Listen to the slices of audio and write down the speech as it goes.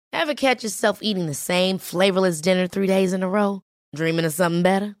Ever catch yourself eating the same flavorless dinner 3 days in a row? Dreaming of something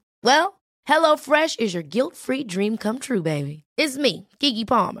better? Well, HelloFresh is your guilt-free dream come true, baby. It's me, Keke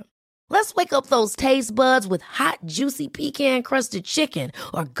Palmer. Let's wake up those taste buds with hot, juicy pecan-crusted chicken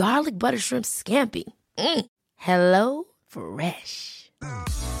or garlic butter shrimp scampi. Hello Fresh.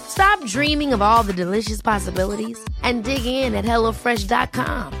 Stop dreaming of all the delicious possibilities and dig in at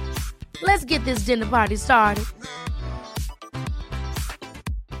HelloFresh.com. Let's get this dinner party started.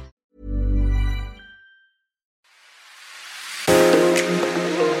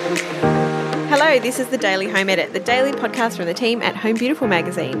 Hello, this is the Daily Home Edit, the daily podcast from the team at Home Beautiful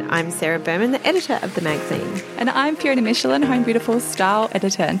magazine. I'm Sarah Berman, the editor of the magazine. And I'm Fiona Michelin, Home Beautiful's style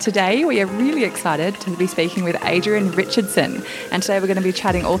editor. And today we are really excited to be speaking with Adrian Richardson. And today we're going to be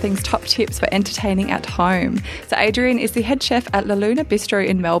chatting all things top tips for entertaining at home. So Adrian is the head chef at La Luna Bistro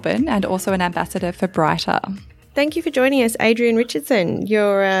in Melbourne and also an ambassador for Brighter. Thank you for joining us, Adrian Richardson.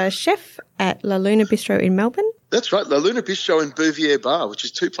 You're a chef at La Luna Bistro in Melbourne. That's right, La Luna Bistro and Bouvier Bar, which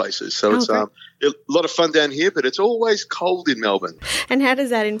is two places. So it's a lot of fun down here, but it's always cold in Melbourne. And how does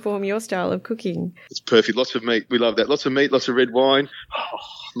that inform your style of cooking? It's perfect. Lots of meat. We love that. Lots of meat, lots of red wine. Oh,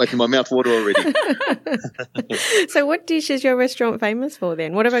 making my mouth water already. So what dish is your restaurant famous for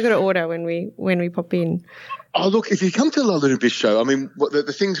then? What have I got to order when we pop in? Oh, look, if you come to La Luna Bistro, I mean,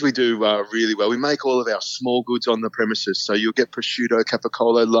 the things we do really well, we make all of our small goods on the premises. So you'll get prosciutto,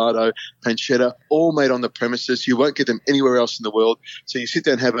 capicola, lardo, pancetta, all made on the premises. You won't get them anywhere else in the world. So you sit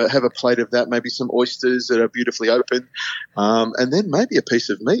down, have a plate of that, maybe some oysters that are beautifully open, and then maybe a piece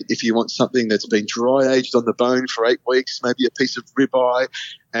of meat if you want something that's been dry aged on the bone for 8 weeks, maybe a piece of ribeye.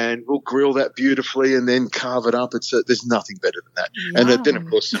 And we'll grill that beautifully and then carve it up. There's nothing better than that. Wow. And then, of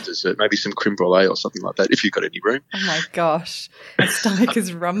course, the dessert, maybe some creme brulee or something like that, if you've got any room. Oh, my gosh. My stomach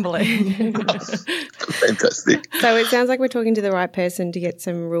is rumbling. Fantastic. So it sounds like we're talking to the right person to get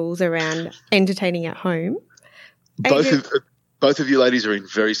some rules around entertaining at home. Both of you ladies are in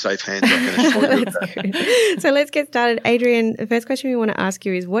very safe hands, I can assure you of that. So let's get started. Adrian, the first question we want to ask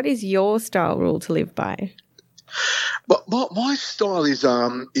you is, what is your style rule to live by? But my style is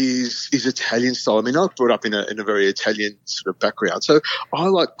Italian style. I mean, I was brought up in a very Italian sort of background, so I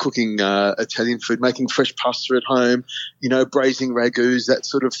like cooking Italian food, making fresh pasta at home, braising ragouts, that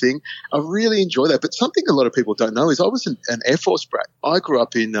sort of thing. I really enjoy that. But something a lot of people don't know is I was an Air Force brat. I grew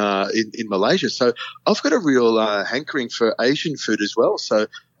up in Malaysia, so I've got a real hankering for Asian food as well. So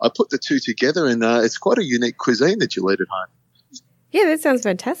I put the two together, and it's quite a unique cuisine that you'll eat at home. Yeah, that sounds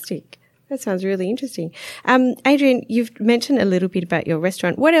fantastic. That sounds really interesting. Adrian, you've mentioned a little bit about your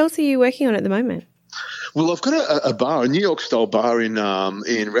restaurant. What else are you working on at the moment? Well, I've got a bar, a New York-style bar in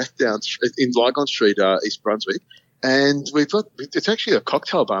Rathdown, in Lygon Street, East Brunswick. And it's actually a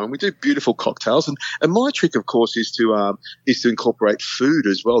cocktail bar, and we do beautiful cocktails. And my trick, of course, is to incorporate food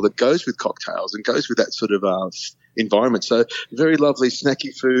as well that goes with cocktails and goes with that sort of environment. So very lovely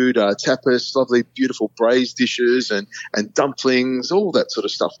snacky food, tapas, lovely beautiful braised dishes and dumplings, all that sort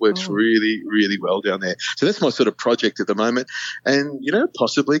of stuff works really, really well down there. So that's my sort of project at the moment. And,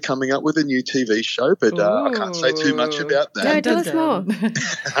 possibly coming up with a new TV show, but I can't say too much about that. No, tell us more.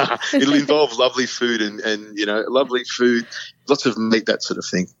 It'll involve lovely food and lovely food, lots of meat, that sort of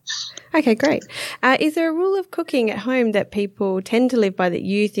thing. Okay, great. Is there a rule of cooking at home that people tend to live by that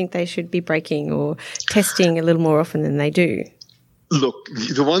you think they should be breaking or testing a little more often than they do? Look,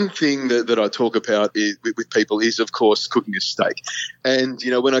 the one thing that I talk about with people is, of course, cooking a steak. And,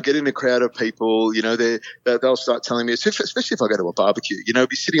 when I get in a crowd of people, they'll start telling me, especially if I go to a barbecue,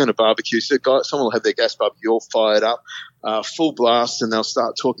 be sitting on a barbecue, so someone will have their gas barbecue all fired up, full blast, and they'll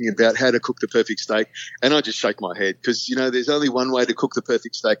start talking about how to cook the perfect steak. And I just shake my head because, there's only one way to cook the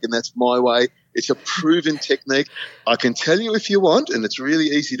perfect steak, and that's my way. It's a proven technique. I can tell you if you want, and it's really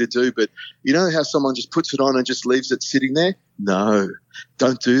easy to do, but you know how someone just puts it on and just leaves it sitting there? No,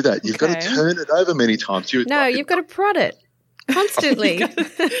 don't do that. You've got to turn it over many times. You've got to prod it constantly. you got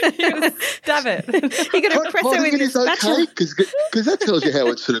to stab it. You've got to press it with your spatula. Because that tells you how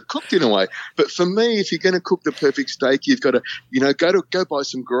it's sort of cooked in a way. But for me, if you're going to cook the perfect steak, you've got to, go buy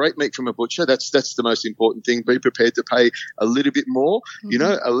some great meat from a butcher. That's the most important thing. Be prepared to pay a little bit more. Mm-hmm.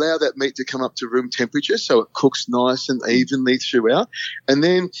 Allow that meat to come up to room temperature so it cooks nice and evenly throughout. And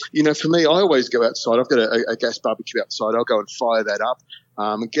then, for me, I always go outside. I've got a gas barbecue outside. I'll go and fire that up.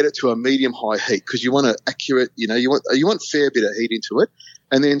 And get it to a medium-high heat because you want an accurate, you want a fair bit of heat into it.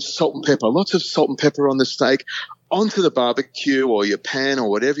 And then salt and pepper, lots of salt and pepper on the steak, onto the barbecue or your pan or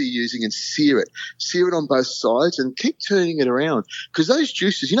whatever you're using and sear it. Sear it on both sides and keep turning it around because those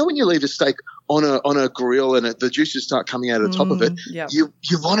juices, when you leave a steak on a grill and the juices start coming out of the top of it, you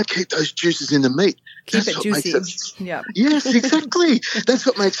want to keep those juices in the meat. Keep it juicy. Yes, exactly. That's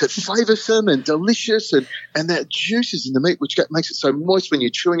what makes it flavoursome and delicious, and that juice is in the meat, which makes it so moist when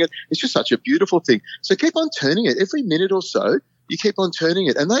you're chewing it. It's just such a beautiful thing. So keep on turning it every minute or so. You keep on turning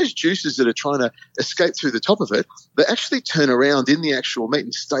it, and those juices that are trying to escape through the top of it, they actually turn around in the actual meat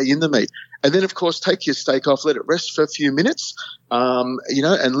and stay in the meat. And then, of course, take your steak off, let it rest for a few minutes, and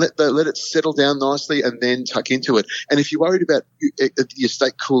let it settle down nicely, and then tuck into it. And if you're worried about your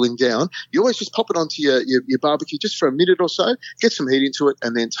steak cooling down, you always just pop it onto your barbecue just for a minute or so, get some heat into it,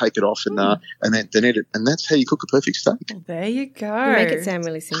 and then take it off and then eat it. And that's how you cook a perfect steak. Well, there you go. You make it sound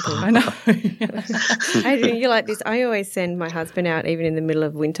really simple. I know. Adrian, you're like this. I always send my husband out even in the middle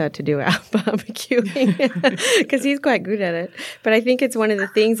of winter to do our barbecuing because he's quite good at it. But I think it's one of the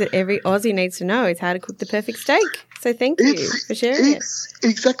things that every Aussie needs to know is how to cook the perfect steak. So thank you for sharing it.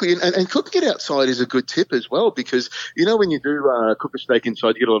 Exactly. And cooking it outside is a good tip as well because, when you do cook a steak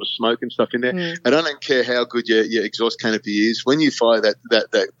inside, you get a lot of smoke and stuff in there. And I don't care how good your exhaust canopy is. When you fire when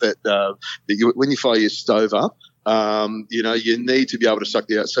you fire your stove up, you need to be able to suck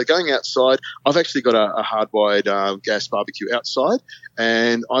the air. So going outside, I've actually got a hardwired gas barbecue outside,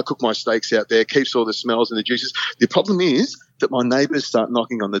 and I cook my steaks out there, keeps all the smells and the juices. The problem is that my neighbours start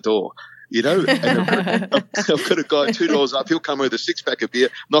knocking on the door. And I've got a guy 2 doors up. He'll come with a 6-pack of beer,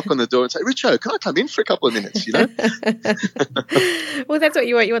 knock on the door and say, Richo, can I come in for a couple of minutes, Well, that's what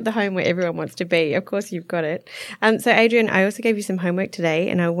you want. You want the home where everyone wants to be. Of course, you've got it. So, Adrian, I also gave you some homework today,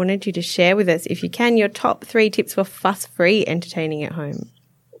 and I wanted you to share with us, if you can, your top 3 tips for fuss-free entertaining at home.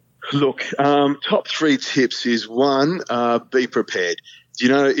 Look, top 3 tips is 1, be prepared.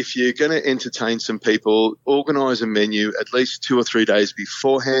 If you're going to entertain some people, organise a menu at least 2 or 3 days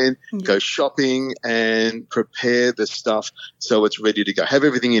beforehand, go shopping and prepare the stuff so it's ready to go. Have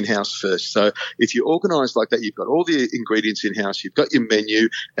everything in-house first. So if you organise like that, you've got all the ingredients in-house, you've got your menu,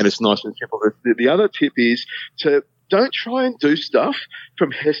 and it's nice and simple. The other tip is to don't try and do stuff from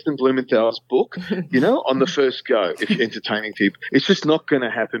Heston Blumenthal's book, on the first go if you're entertaining people. It's just not going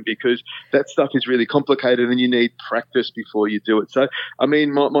to happen because that stuff is really complicated and you need practice before you do it. So,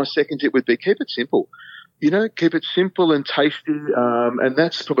 my second tip would be keep it simple. Keep it simple and tasty, and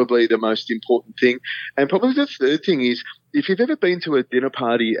that's probably the most important thing. And probably the third thing is if you've ever been to a dinner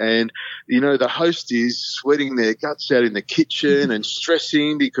party and, the host is sweating their guts out in the kitchen and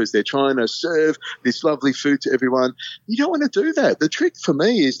stressing because they're trying to serve this lovely food to everyone, you don't want to do that. The trick for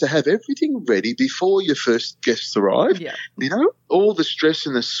me is to have everything ready before your first guests arrive. Yeah. All the stress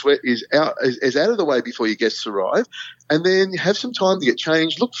and the sweat is out of the way before your guests arrive. And then have some time to get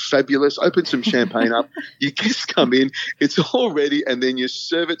changed, look fabulous, open some champagne up. Your guests come in, it's all ready, and then you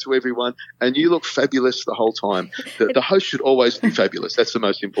serve it to everyone, and you look fabulous the whole time. The host should always be fabulous. That's the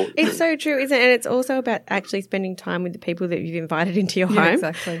most important thing. It's so true, isn't it? And it's also about actually spending time with the people that you've invited into your home.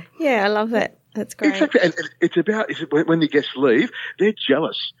 Exactly. Yeah, I love that. That's great. Exactly. And it's about when the guests leave, they're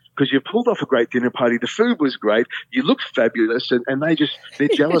jealous. Because you pulled off a great dinner party, the food was great, you looked fabulous, and they're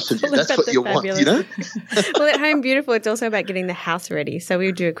jealous of you. That's what you want, Well, at Home Beautiful, it's also about getting the house ready. So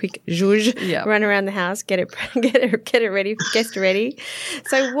we do a quick zhuzh, run around the house, get it ready, guest ready.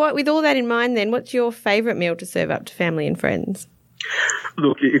 So with all that in mind then, what's your favourite meal to serve up to family and friends?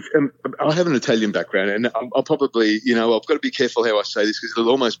 Look, I have an Italian background, and I'll probably, I've got to be careful how I say this because it'll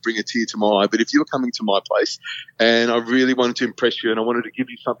almost bring a tear to my eye. But if you were coming to my place and I really wanted to impress you and I wanted to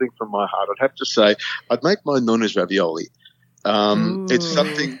give you something from my heart, I'd have to say I'd make my nonna's ravioli. It's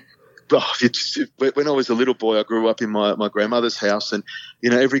something. When I was a little boy, I grew up in my grandmother's house, and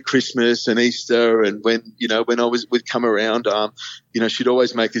every Christmas and Easter, and when we'd come around, she'd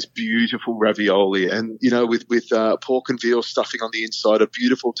always make this beautiful ravioli, and with pork and veal stuffing on the inside, a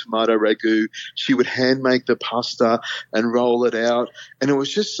beautiful tomato ragu. She would hand make the pasta and roll it out, and it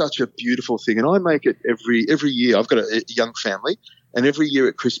was just such a beautiful thing. And I make it every year. I've got a young family. And every year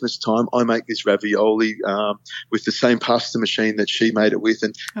at Christmas time, I make this ravioli with the same pasta machine that she made it with,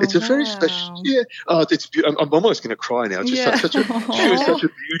 and it's a very special. Yeah, I'm almost going to cry now. She was such a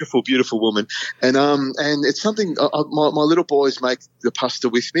beautiful, beautiful woman, and it's something. My little boys make the pasta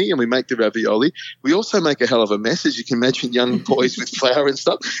with me, and we make the ravioli. We also make a hell of a mess, as you can imagine. Young boys with flour and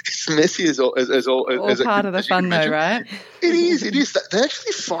stuff. It's messy as all part of the fun, though, right? It is. They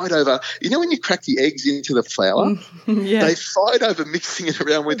actually fight over. When you crack the eggs into the flour, they fight over mixing it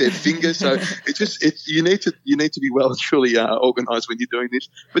around with their fingers. So you need to be well and truly organised when you're doing this.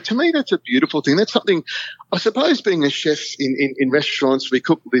 But to me, that's a beautiful thing. That's something, I suppose, being a chef in restaurants, we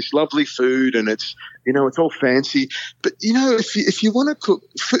cook this lovely food and it's all fancy. But if you want to cook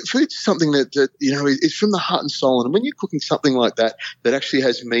food's something that is from the heart and soul. And when you're cooking something like that actually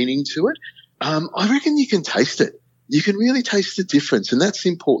has meaning to it, I reckon you can taste it. You can really taste the difference, and that's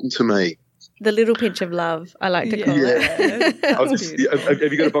important to me. The little pinch of love, I like to call it.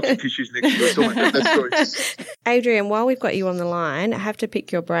 Have you got a box of tissues next to you? That's gorgeous. Adrian, while we've got you on the line, I have to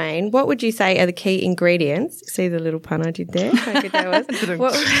pick your brain. What would you say are the key ingredients? See the little pun I did there? How good that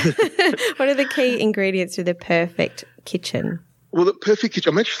was. What are the key ingredients to the perfect kitchen? Well, the perfect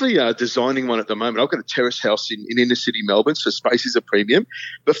kitchen, I'm actually designing one at the moment. I've got a terrace house in inner city Melbourne, so space is a premium.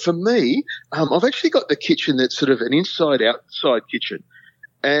 But for me, I've actually got the kitchen that's sort of an inside-outside kitchen.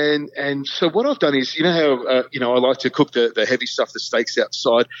 And so what I've done is, you know how, I like to cook the heavy stuff, the steaks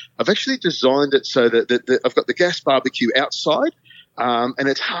outside. I've actually designed it so that I've got the gas barbecue outside. And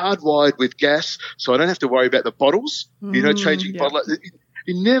it's hardwired with gas, so I don't have to worry about the bottles, changing bottle.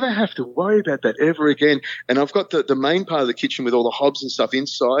 You never have to worry about that ever again. And I've got the main part of the kitchen with all the hobs and stuff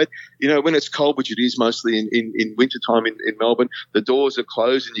inside. When it's cold, which it is mostly in wintertime in Melbourne, the doors are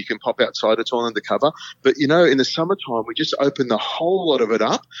closed and you can pop outside. It's all under cover. But, in the summertime, we just open the whole lot of it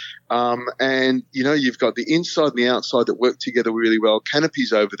up. And, you've got the inside and the outside that work together really well,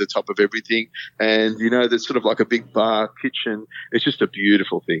 canopies over the top of everything. And, there's sort of like a big bar kitchen. It's just a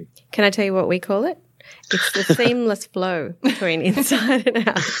beautiful thing. Can I tell you what we call it? It's the seamless flow between inside and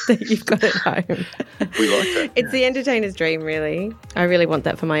out that you've got at home. We like that. It's the entertainer's dream, really. I really want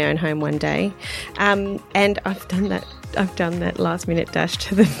that for my own home one day. And I've done that. I've done that last minute dash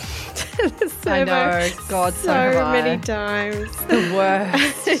to the servo. I know. God, so many times. The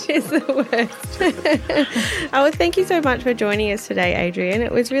worst. It is the worst. Well, thank you so much for joining us today, Adrian.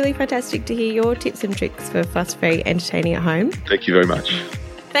 It was really fantastic to hear your tips and tricks for fuss-free entertaining at home. Thank you very much.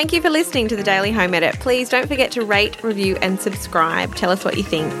 Thank you for listening to the Daily Home Edit. Please don't forget to rate, review and subscribe. Tell us what you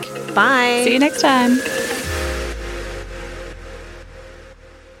think. Bye. See you next time.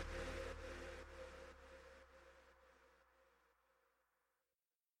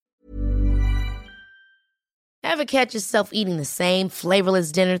 Ever catch yourself eating the same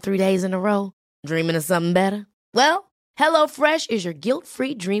flavorless dinner 3 days in a row? Dreaming of something better? Well, HelloFresh is your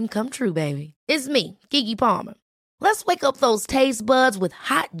guilt-free dream come true, baby. It's me, Keke Palmer. Let's wake up those taste buds with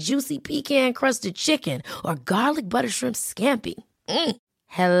hot, juicy pecan-crusted chicken or garlic butter shrimp scampi.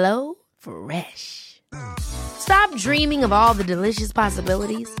 Hello Fresh. Stop dreaming of all the delicious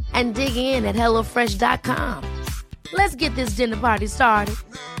possibilities and dig in at HelloFresh.com. Let's get this dinner party started.